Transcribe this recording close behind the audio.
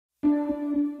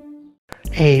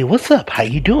Hey, what's up? How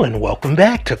you doing? Welcome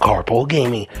back to Karpo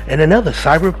Gaming and another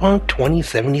Cyberpunk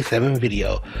 2077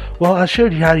 video. Well, I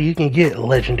showed you how you can get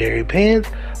legendary pants,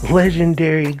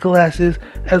 legendary glasses,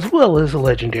 as well as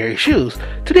legendary shoes.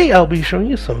 Today I'll be showing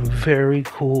you some very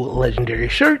cool legendary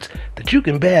shirts that you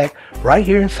can bag right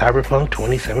here in Cyberpunk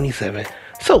 2077.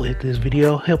 So if this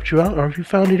video helped you out or if you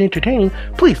found it entertaining,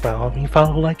 please by all means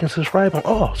follow, like, and subscribe on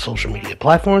all social media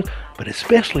platforms, but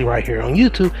especially right here on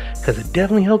YouTube, because it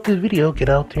definitely helped this video get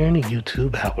out there in the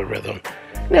YouTube algorithm.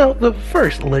 Now, the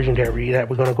first legendary that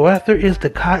we're going to go after is the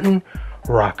Cotton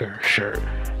Rocker shirt.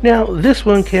 Now, this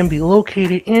one can be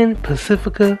located in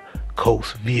Pacifica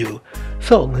Coast View.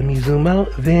 So let me zoom out,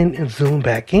 then zoom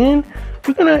back in.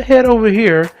 We're going to head over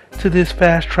here to this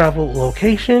fast travel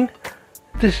location.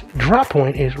 This drop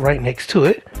point is right next to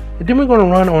it, and then we're going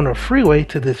to run on a freeway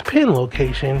to this pin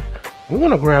location. We're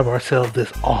going to grab ourselves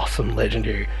this awesome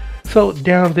legendary. So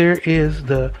down there is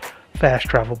the fast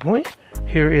travel point,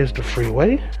 here is the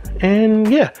freeway,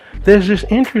 and yeah, there's this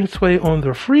entranceway on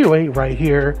the freeway right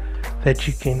here that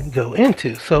you can go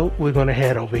into. So we're going to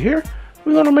head over here,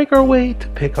 we're going to make our way to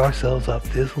pick ourselves up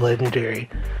this legendary.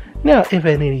 Now, if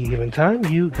at any given time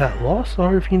you got lost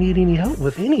or if you need any help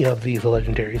with any of these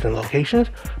legendaries and locations,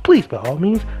 please by all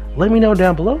means let me know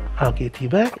down below. I'll get to you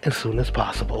back as soon as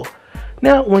possible.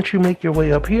 Now, once you make your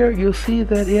way up here, you'll see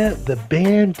that yeah, the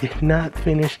band did not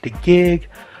finish the gig,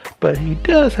 but he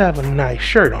does have a nice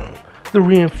shirt on. The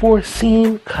reinforced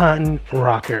seam cotton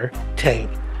rocker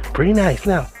tank. Pretty nice.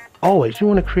 Now, always you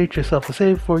want to create yourself a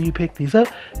save before you pick these up,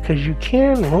 because you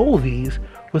can roll these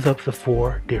with up to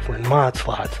 4 different mod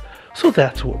slots. So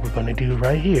that's what we're going to do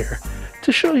right here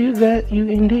to show you that you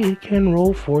indeed can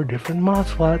roll 4 different mod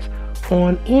slots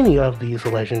on any of these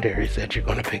legendaries that you're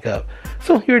going to pick up.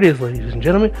 So here it is, ladies and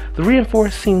gentlemen, the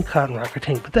reinforced seam cotton rocker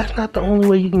tank. But that's not the only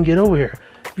way you can get over here.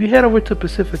 If you head over to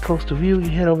Pacific Coastal View, you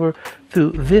head over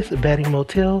to this batting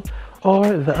motel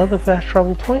or the other fast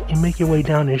travel point and make your way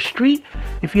down this street.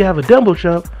 If you have a double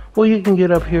jump, well, you can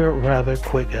get up here rather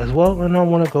quick as well, and I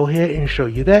want to go ahead and show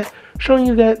you that, showing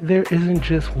you that there isn't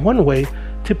just one way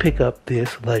to pick up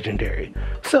this legendary.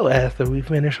 So after we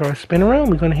finish our spin around,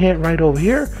 we're going to head right over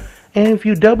here, and if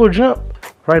you double jump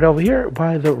right over here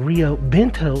by the Rio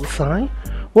Bento sign,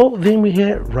 well, then we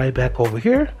head right back over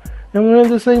here, and we're in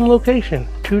the same location.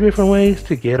 2 different ways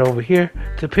to get over here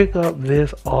to pick up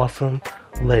this awesome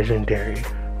legendary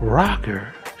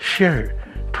rocker shirt.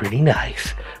 Pretty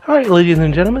nice. Alright, ladies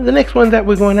and gentlemen, the next one that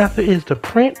we're going after is the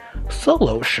print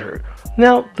solo shirt.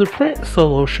 Now, the print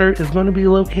solo shirt is going to be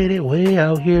located way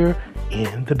out here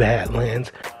in the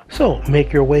Badlands. So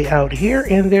make your way out here,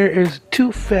 and there is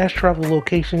 2 fast travel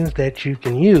locations that you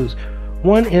can use.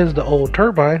 One is the old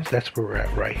turbines, that's where we're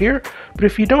at right here. But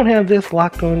if you don't have this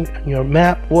locked on your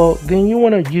map, well, then you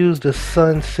want to use the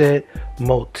Sunset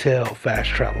Motel fast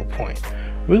travel point.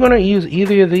 We're going to use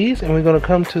either of these, and we're going to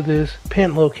come to this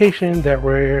pin location that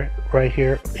we're right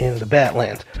here in the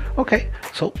Badlands. Okay,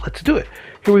 so let's do it.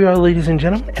 Here we are, ladies and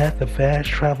gentlemen, at the fast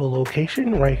travel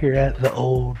location right here at the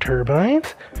old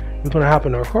turbines. We're going to hop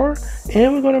in our car,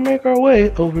 and we're going to make our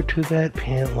way over to that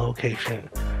pin location.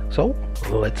 So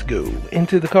let's go.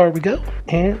 Into the car we go,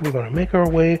 and we're going to make our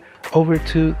way over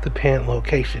to the pin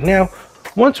location. Now,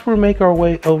 once we make our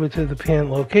way over to the pin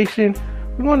location,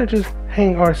 we want to just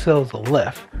hang ourselves a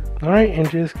left, alright, and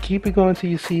just keep it going until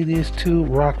you see these 2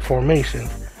 rock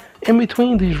formations. In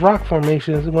between these rock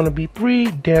formations are going to be 3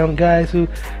 down guys who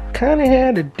kind of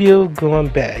had a deal going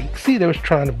bad. You can see they was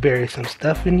trying to bury some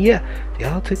stuff, and yeah, they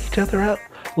all took each other out.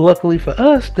 Luckily for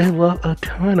us, they love a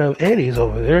ton of eddies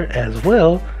over there as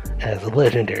well as a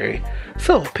legendary.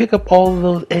 So pick up all of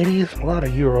those eddies, a lot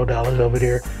of euro dollars over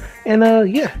there. And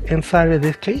yeah, inside of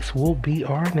this case will be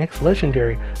our next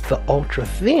legendary, the ultra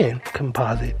thin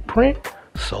composite print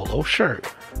solo shirt.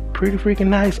 Pretty freaking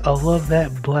nice. I love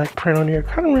that black print on there.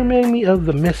 Kind of remind me of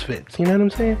the Misfits, you know what I'm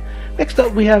saying? Next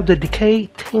up we have the Decay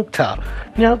Tank Top.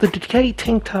 Now the Decay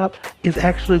Tank Top is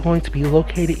actually going to be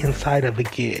located inside of a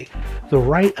gig, the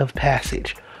Rite of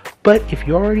Passage. But if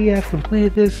you already have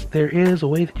completed this, there is a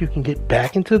way that you can get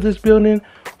back into this building.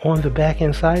 On the back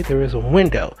inside there is a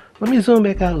window. Let me zoom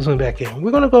back out, zoom back in.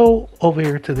 We're going to go over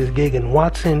here to this gig in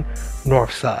Watson,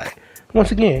 North Side.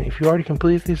 Once again, if you already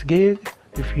completed this gig,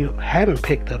 if you haven't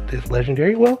picked up this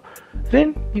legendary, well,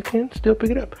 then you can still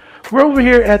pick it up. We're over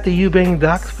here at the Eubank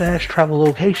Docks fast travel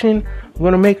location.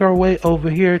 We're going to make our way over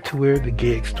here to where the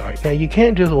gig starts. Now, you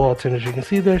can't just waltz in. As you can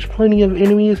see, there's plenty of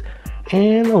enemies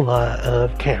and a lot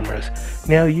of cameras.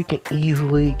 Now, you can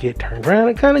easily get turned around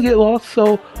and kind of get lost.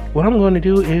 So what I'm going to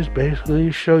do is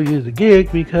basically show you the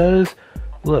gig, because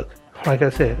look, like I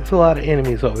said, it's a lot of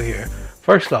enemies over here.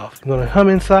 First off, you're going to come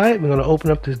inside, we're going to open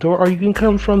up this door, or you can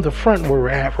come from the front where we're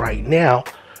at right now.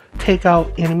 Take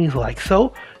out enemies like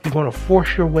so. You're going to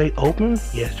force your way open.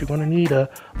 Yes, you're going to need a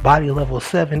body level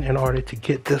 7 in order to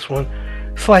get this one.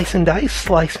 Slice and dice,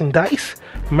 slice and dice.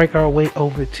 Make our way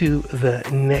over to the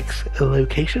next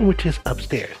location, which is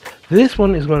upstairs. This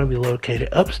one is going to be located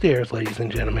upstairs, ladies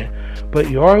and gentlemen,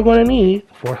 but you are going to need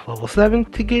force level 7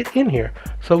 to get in here.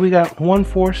 So we got one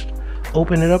forced,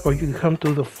 open it up, or you can come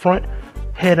through the front,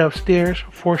 head upstairs,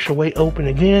 force your way open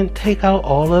again, take out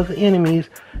all of the enemies.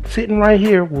 Sitting right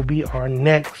here will be our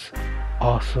next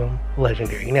awesome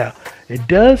legendary. Now, it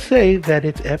does say that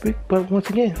it's epic, but once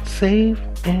again, save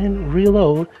and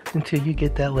reload until you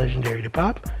get that legendary to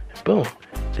pop. And boom,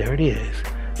 there it is.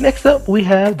 Next up, we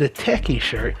have the Techie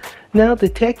Shirt. Now, the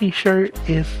Techie Shirt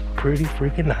is pretty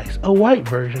freaking nice. A white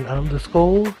version of the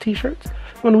Skull t-shirts.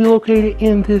 Going to be located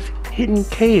in this hidden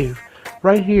cave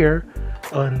right here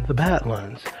on the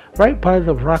Badlands, right by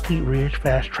the Rocky Ridge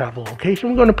fast travel location.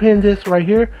 We're going to pin this right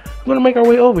here. We're going to make our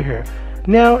way over here.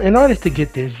 Now, in order to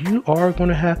get this, you are going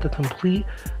to have to complete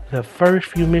the first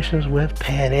few missions with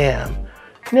Pan Am.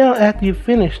 Now, after you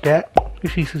finish that, you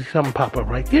see something pop up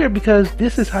right there, because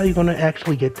this is how you're going to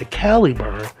actually get the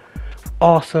Caliburn.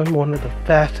 Awesome, one of the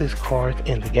fastest cars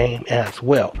in the game as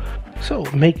well. So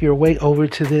make your way over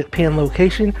to the pin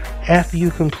location after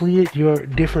you complete your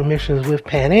different missions with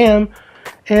Pan Am,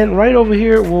 and right over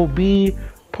here will be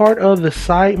part of the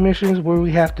side missions where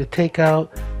we have to take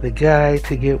out the guy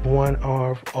to get one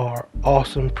of our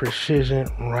awesome precision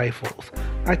rifles.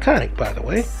 Iconic, by the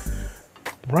way.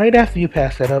 Right after you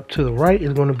pass that up, to the right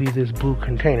is going to be this blue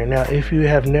container. Now, if you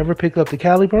have never picked up the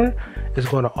Caliburn, it's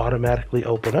going to automatically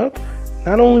open up.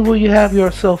 Not only will you have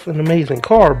yourself an amazing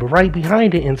car, but right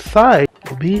behind it inside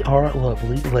will be our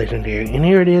lovely legendary. And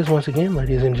here it is once again,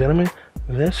 ladies and gentlemen.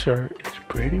 This shirt is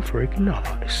pretty freaking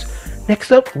nice.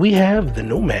 Next up, we have the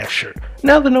Nomad Shirt.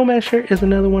 Now, the Nomad Shirt is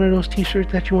another one of those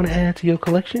t-shirts that you want to add to your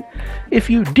collection. If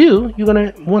you do, you're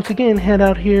going to once again head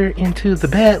out here into the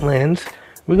Badlands.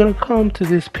 We're going to come to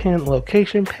this pin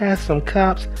location, past some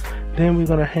cops, then we're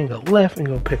going to hang a left and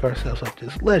go pick ourselves up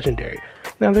this legendary.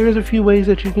 Now, there's a few ways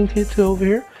that you can get to over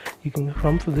here. You can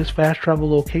come from this fast travel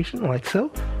location like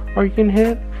so, or you can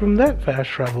head from that fast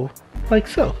travel like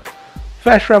so.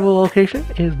 Fast travel location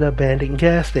is the abandoned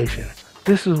gas station.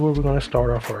 This is where we're going to start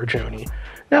off our journey.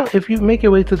 Now, if you make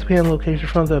your way to the pin location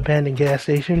from the abandoned gas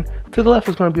station, to the left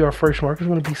is going to be our first marker. It's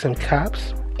going to be some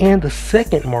cops. And the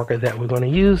second marker that we're going to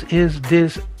use is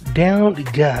this downed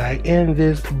guy and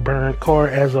this burned car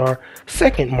as our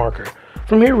second marker.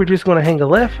 From here, we're just going to hang a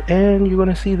left, and you're going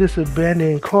to see this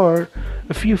abandoned car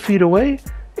a few feet away.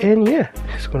 And yeah,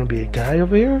 it's going to be a guy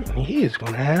over here, and he is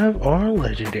going to have our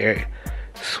legendary.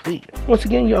 Sweet. Once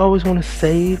again, you always want to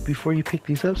save before you pick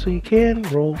these up, so you can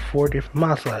roll 4 different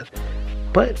mod slides.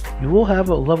 But you will have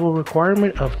a level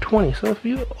requirement of 20. So if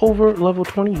you're over level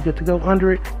 20, you get to go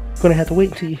under it. You're going to have to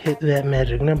wait until you hit that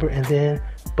magic number, and then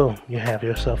boom, you have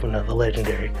yourself another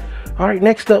legendary. Alright,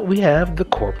 next up we have the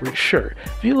Coporate Shirt.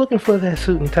 If you're looking for that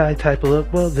suit and tie type of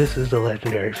look, well, this is the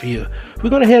legendary for you. We're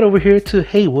going to head over here to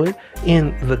Haywood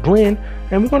in the Glen,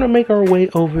 and we're going to make our way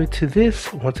over to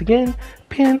this, once again,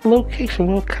 pin location.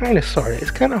 Well, kind of sort of.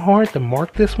 It's kind of hard to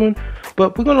mark this one,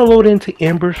 but we're going to load into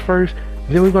Embers first,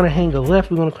 then we're going to hang a left,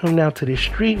 we're going to come down to this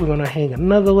street, we're going to hang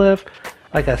another left.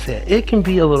 Like I said, it can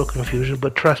be a little confusing,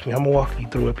 but trust me, I'm going to walk you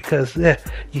through it, because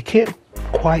you can't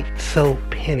quite so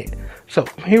pin it. So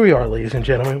here we are, ladies and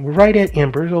gentlemen. We're right at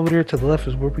Embers. Over there to the left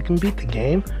is where we can beat the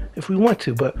game if we want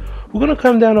to. But we're going to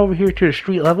come down over here to the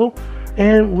street level,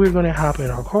 and we're going to hop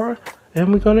in our car,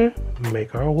 and we're going to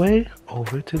make our way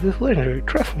over to this legendary.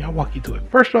 Trust me, I'll walk you through it.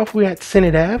 First off, we're at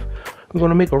Senate Ave. We're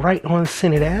going to make a right on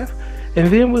Senate Ave. And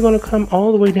then we're going to come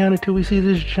all the way down until we see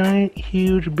this giant,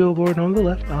 huge billboard on the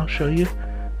left. I'll show you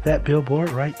that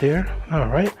billboard right there. All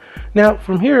right. Now,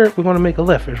 from here, we're going to make a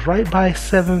left. It's right by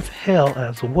 7th Hell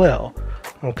as well.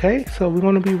 Okay. So we're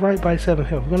going to be right by 7th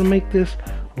Hell. We're going to make this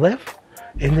left.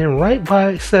 And then right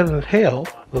by 7th Hell,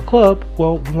 the club,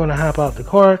 well, we're going to hop out the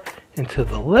car. And to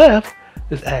the left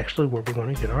is actually where we're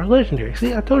going to get our legendary.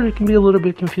 See, I told you it can be a little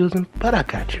bit confusing, but I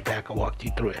got your back. I walked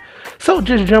you through it. So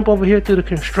just jump over here to the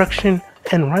construction,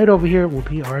 and right over here will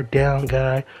be our down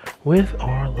guy with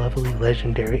our lovely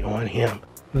legendary on him.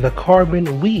 The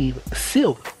Carbon Weave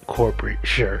Silk Corporate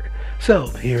Shirt. So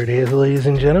here it is, ladies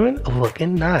and gentlemen,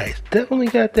 looking nice. Definitely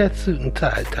got that suit and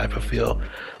tie type of feel.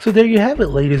 So there you have it,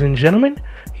 ladies and gentlemen.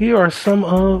 Here are some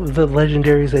of the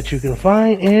legendaries that you can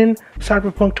find in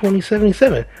Cyberpunk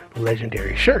 2077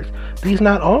 Legendary Shirts. These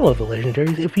not all of the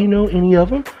legendaries. If you know any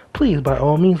of them, please by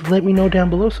all means let me know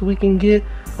down below so we can get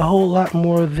a whole lot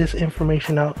more of this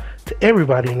information out to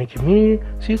everybody in the community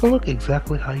so you can look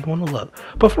exactly how you want to look.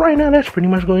 But for right now, that's pretty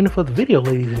much going to for the video,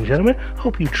 ladies and gentlemen.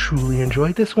 Hope you truly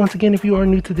enjoyed this. Once again, if you are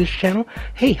new to this channel,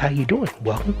 hey, how you doing?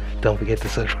 Welcome. Don't forget to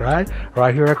subscribe.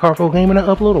 Right here at Karpo Gaming, I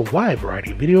upload a wide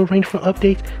variety of videos ranging from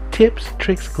updates, tips,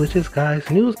 tricks, glitches, guides,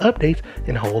 news, updates,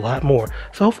 and a whole lot more.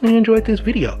 So hopefully you enjoyed this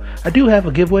video. I do have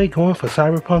a giveaway going for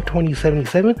Cyberpunk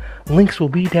 2077. Links will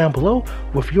be down below.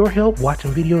 With your help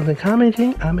watching videos and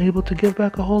commenting, I'm able to give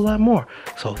back a whole lot more.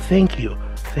 So thank you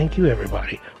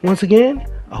everybody. Once again,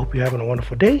 I hope you're having a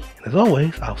wonderful day, and as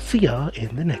always, I'll see y'all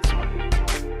in the next one.